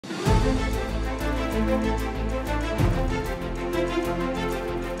Dear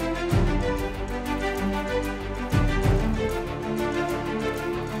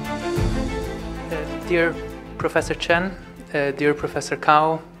Professor Chen, dear Professor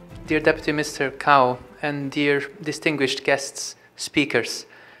Cao, dear Deputy Mr. Cao, and dear distinguished guests, speakers,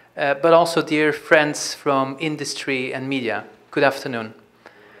 but also dear friends from industry and media, good afternoon.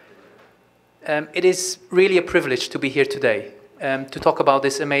 It is really a privilege to be here today to talk about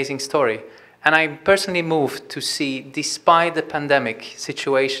this amazing story. And I'm personally moved to see, despite the pandemic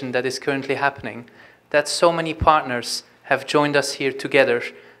situation that is currently happening, that so many partners have joined us here together,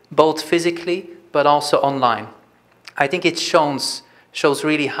 both physically but also online. I think it shows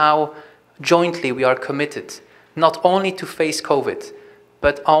really how jointly we are committed, not only to face COVID,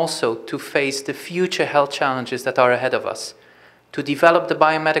 but also to face the future health challenges that are ahead of us, to develop the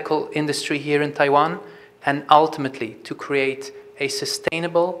biomedical industry here in Taiwan, and ultimately to create a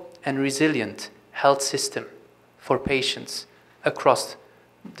sustainable and resilient health system for patients across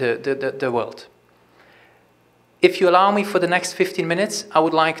the world. If you allow me for the next 15 minutes, I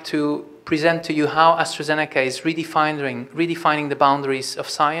would like to present to you how AstraZeneca is redefining the boundaries of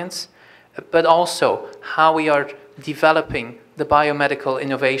science, but also how we are developing the biomedical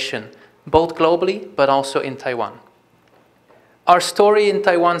innovation, both globally, but also in Taiwan. Our story in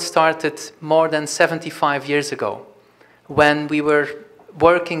Taiwan started more than 75 years ago, when we were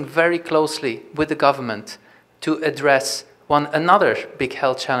working very closely with the government to address another big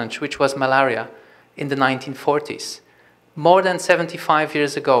health challenge, which was malaria in the 1940s. More than 75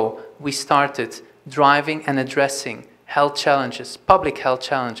 years ago, we started driving and addressing health challenges, public health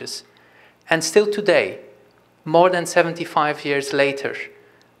challenges. And still today, more than 75 years later,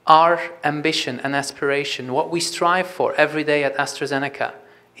 our ambition and aspiration, what we strive for every day at AstraZeneca,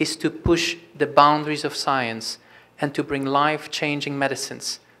 is to push the boundaries of science and to bring life-changing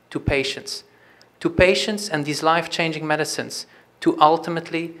medicines to patients. To patients and these life-changing medicines to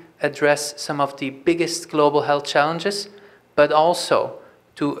ultimately address some of the biggest global health challenges, but also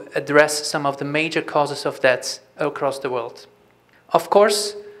to address some of the major causes of deaths across the world. Of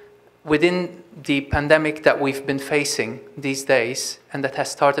course, within the pandemic that we've been facing these days, and that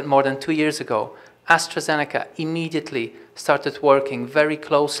has started more than 2 years ago, AstraZeneca immediately started working very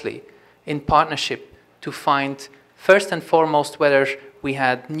closely in partnership to find, first and foremost, whether we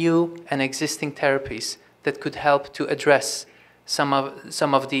had new and existing therapies that could help to address some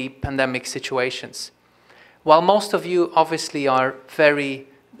of the pandemic situations. While most of you obviously are very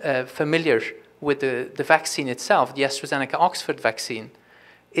familiar with the vaccine itself, the AstraZeneca Oxford vaccine,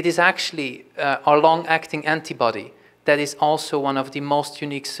 it is actually our long-acting antibody that is also one of the most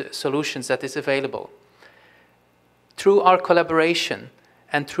unique solutions that is available. Through our collaboration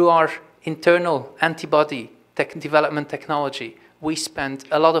and through our internal antibody development technology, we spent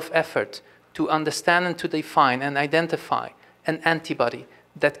a lot of effort to understand and to define and identify an antibody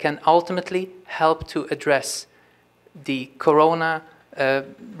that can ultimately help to address the corona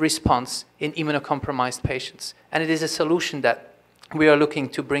response in immunocompromised patients. And it is a solution that we are looking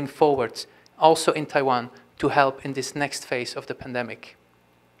to bring forward also in Taiwan to help in this next phase of the pandemic.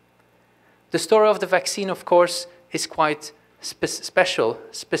 The story of the vaccine, of course, is quite special,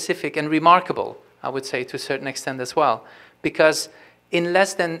 specific, and remarkable, I would say, to a certain extent as well, because in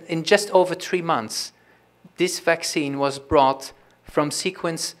just over 3 months, this vaccine was brought from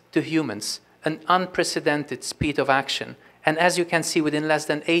sequence to humans, an unprecedented speed of action. And as you can see, within less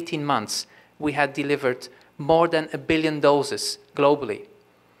than 18 months, we had delivered more than 1 billion doses globally.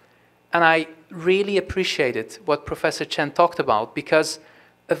 And I really appreciated what Professor Chen talked about, because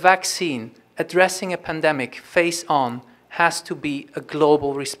a vaccine addressing a pandemic face on has to be a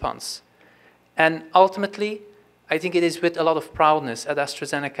global response. And ultimately, I think it is with a lot of proudness at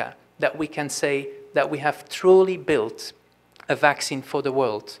AstraZeneca that we can say that we have truly built a vaccine for the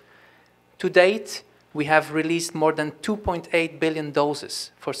world. To date, we have released more than 2.8 billion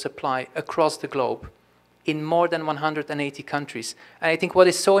doses for supply across the globe in more than 180 countries. And I think what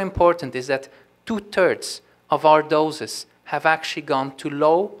is so important is that 2/3 of our doses have actually gone to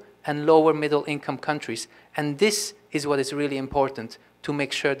low and lower middle income countries. And this is what is really important to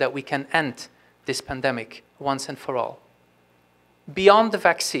make sure that we can end this pandemic once and for all. Beyond the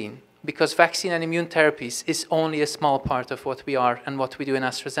vaccine, because vaccine and immune therapies is only a small part of what we are and what we do in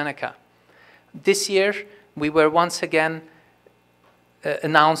AstraZeneca. This year, we were once again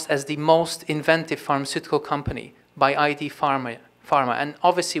announced as the most inventive pharmaceutical company by ID Pharma, and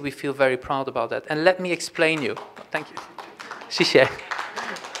obviously we feel very proud about that. And let me explain you. Thank you. Xie.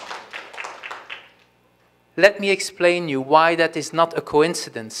 Let me explain you why that is not a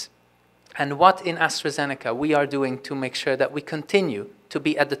coincidence, and what in AstraZeneca we are doing to make sure that we continue to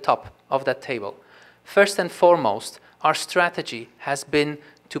be at the top of that table. First and foremost, our strategy has been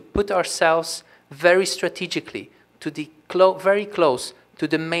to put ourselves very strategically very close to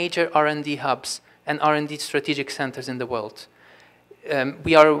the major R&D hubs and R&D strategic centers in the world.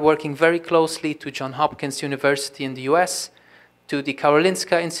 We are working very closely to Johns Hopkins University in the US, to the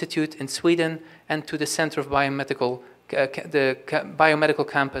Karolinska Institute in Sweden, and to the Center of Biomedical, the Biomedical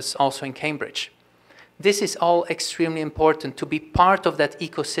Campus also in Cambridge. This is all extremely important to be part of that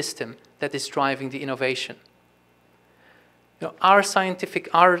ecosystem that is driving the innovation. You know, our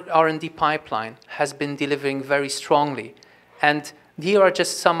R&D pipeline has been delivering very strongly, and here are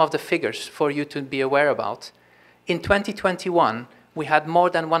just some of the figures for you to be aware about. In 2021, we had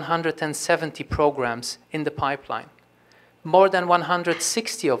more than 170 programs in the pipeline. More than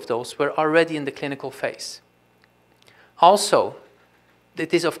 160 of those were already in the clinical phase. Also,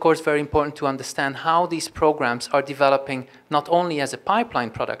 it is of course very important to understand how these programs are developing not only as a pipeline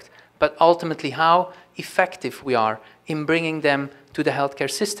product, but ultimately how effective we are in bringing them to the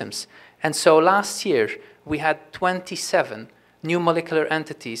healthcare systems. And so last year, we had 27 new molecular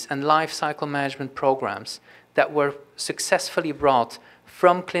entities and life cycle management programs that were successfully brought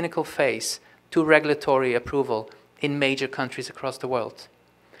from clinical phase to regulatory approval in major countries across the world.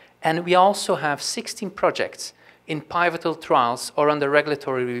 And we also have 16 projects in pivotal trials or under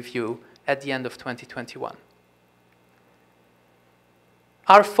regulatory review at the end of 2021.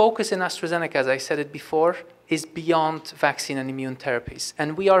 Our focus in AstraZeneca, as I said it before, is beyond vaccine and immune therapies,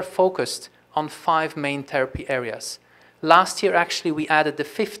 and we are focused on 5 main therapy areas. Last year, actually, we added the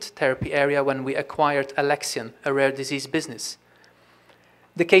 5th therapy area when we acquired Alexion, a rare disease business.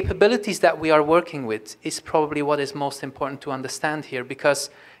 The capabilities that we are working with is probably what is most important to understand here, because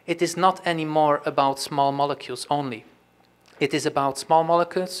it is not anymore about small molecules only. It is about small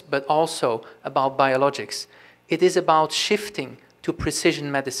molecules, but also about biologics. It is about shifting to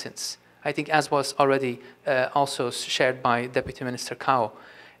precision medicines, I think, as was already also shared by Deputy Minister Cao.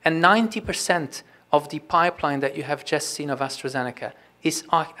 And 90% of the pipeline that you have just seen of AstraZeneca is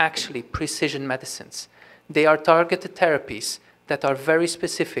actually precision medicines. They are targeted therapies that are very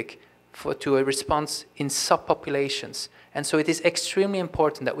specific to a response in subpopulations. And so it is extremely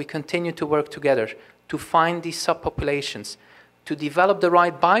important that we continue to work together to find these subpopulations, to develop the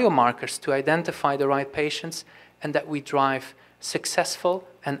right biomarkers to identify the right patients, and that we drive successful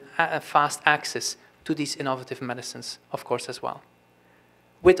and fast access to these innovative medicines, of course, as well.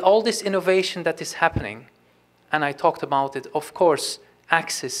 With all this innovation that is happening, and I talked about it, of course,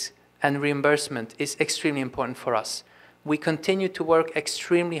 access and reimbursement is extremely important for us. We continue to work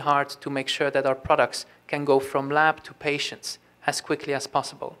extremely hard to make sure that our products can go from lab to patients as quickly as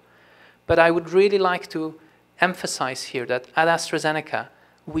possible. But I would really like to emphasize here that at AstraZeneca,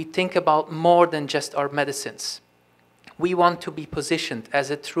 we think about more than just our medicines. We want to be positioned as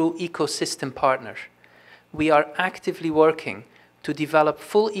a true ecosystem partner. We are actively working to develop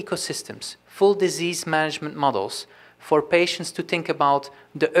full ecosystems, full disease management models for patients to think about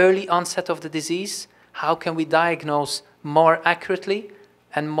the early onset of the disease, how can we diagnose more accurately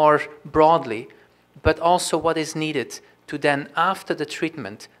and more broadly, but also what is needed to then, after the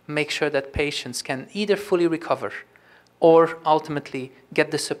treatment, make sure that patients can either fully recover or ultimately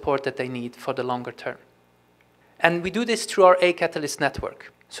get the support that they need for the longer term. And we do this through our A-Catalyst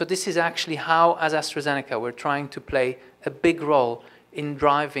network. So this is actually how, as AstraZeneca, we're trying to play a big role in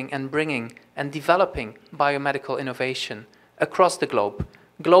driving and bringing and developing biomedical innovation across the globe.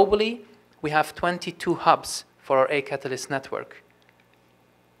 Globally, we have 22 hubs for our A-Catalyst network.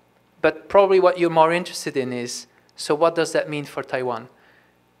 But probably what you're more interested in is, so what does that mean for Taiwan?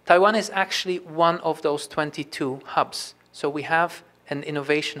 Taiwan is actually one of those 22 hubs. So we have an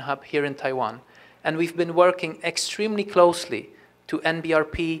innovation hub here in Taiwan. And we've been working extremely closely to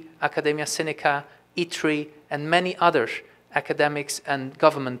NBRP, Academia Sinica, ITRI, and many other academics and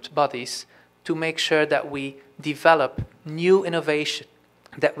government bodies to make sure that we develop new innovation,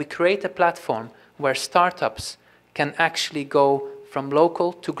 that we create a platform where startups can actually go from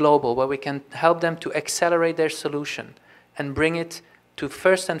local to global, where we can help them to accelerate their solution and bring it to,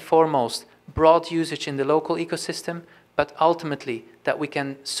 first and foremost, broad usage in the local ecosystem, but ultimately that we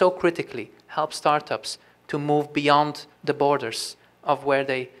can so critically help startups to move beyond the borders of where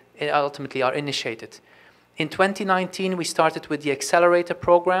they ultimately are initiated. In 2019, we started with the accelerator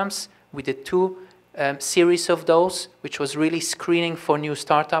programs. We did 2 series of those, which was really screening for new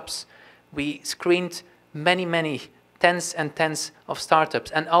startups. We screened many tens and tens of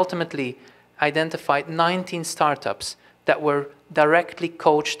startups and ultimately identified 19 startups that were directly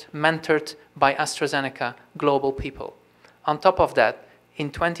coached, mentored by AstraZeneca global people. On top of that, in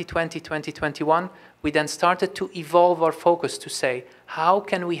 2020, 2021, we then started to evolve our focus to say, how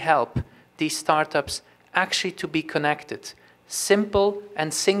can we help these startups actually to be connected. Simple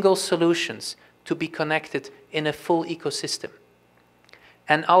and single solutions to be connected in a full ecosystem.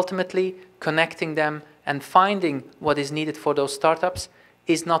 And ultimately, connecting them and finding what is needed for those startups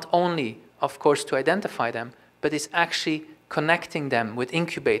is not only, of course, to identify them, but is actually connecting them with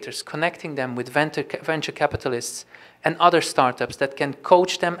incubators, connecting them with venture capitalists and other startups that can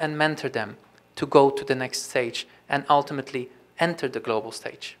coach them and mentor them to go to the next stage and ultimately enter the global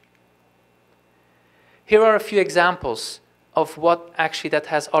stage. Here are a few examples of what actually that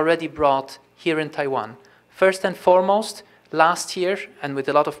has already brought here in Taiwan. First and foremost, last year, and with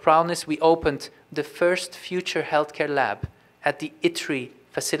a lot of proudness, we opened the first future healthcare lab at the ITRI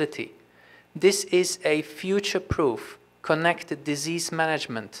facility. This is a future-proof, connected disease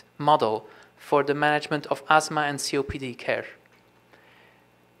management model for the management of asthma and COPD care.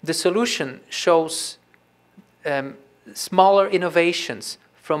 The solution shows smaller innovations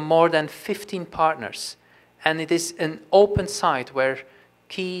from more than 15 partners, and it is an open site where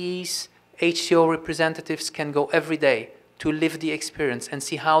KEs, HCO representatives can go every day to live the experience and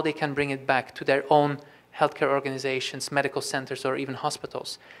see how they can bring it back to their own healthcare organizations, medical centers, or even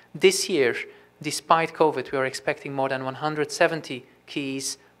hospitals. This year, despite COVID, we are expecting more than 170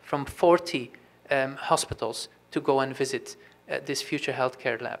 KEs from 40 hospitals to go and visit this future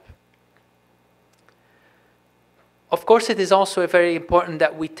healthcare lab. Of course, it is also very important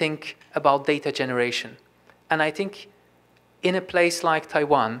that we think about data generation. And I think in a place like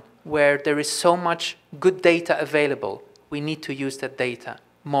Taiwan, where there is so much good data available, we need to use that data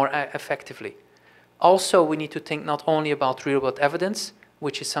more effectively. Also, we need to think not only about real-world evidence,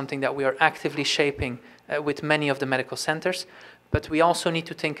 which is something that we are actively shaping with many of the medical centers, but we also need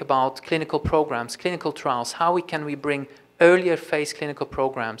to think about clinical programs, clinical trials. How can we bring earlier phase clinical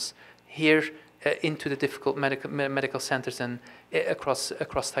programs here into the difficult medical centers and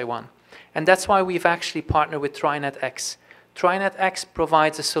across Taiwan? And that's why we've actually partnered with TriNetX. TriNetX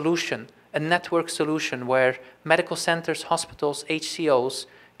provides a solution, a network solution where medical centers, hospitals, HCOs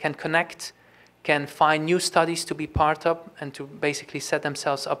can connect, can find new studies to be part of and to basically set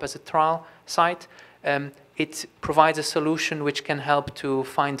themselves up as a trial site. It provides a solution which can help to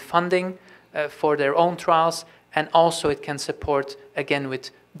find funding for their own trials, and also it can support, again,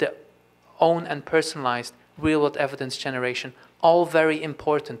 with the own and personalized real-world evidence generation, all very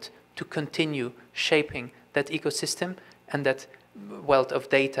important to continue shaping that ecosystem and that wealth of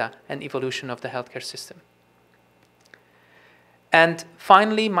data and evolution of the healthcare system. And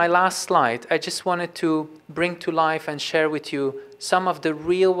finally, my last slide, I just wanted to bring to life and share with you some of the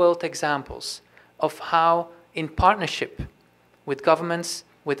real-world examples of how, in partnership with governments,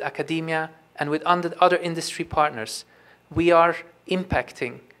 with academia, and with other industry partners, we are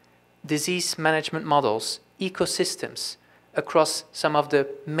impacting disease management models, ecosystems, across some of the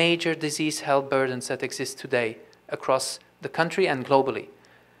major disease health burdens that exist today across the country and globally.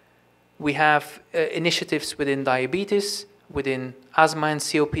 We have initiatives within diabetes, within asthma and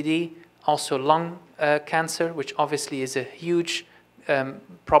COPD, also lung cancer, which obviously is a huge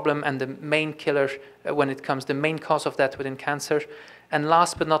problem and the main killer when it comes, the main cause of that within cancer. And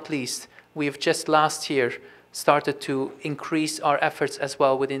last but not least, we've just last year started to increase our efforts as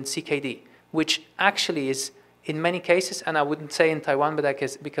well within CKD, which actually is in many cases, and I wouldn't say in Taiwan, but I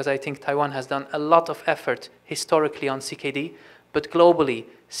guess because I think Taiwan has done a lot of effort historically on CKD, but globally,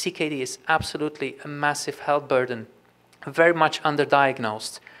 CKD is absolutely a massive health burden, very much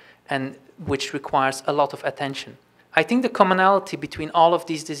underdiagnosed, and which requires a lot of attention. I think the commonality between all of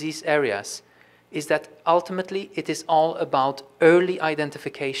these disease areas is that ultimately it is all about early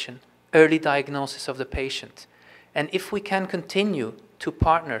identification, early diagnosis of the patient. And if we can continue to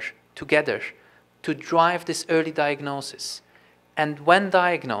partner together to drive this early diagnosis, and when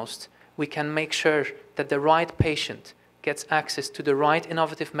diagnosed, we can make sure that the right patient gets access to the right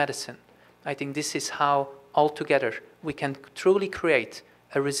innovative medicine, I think this is how altogether we can truly create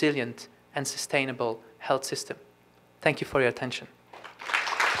a resilient and sustainable health system. Thank you for your attention.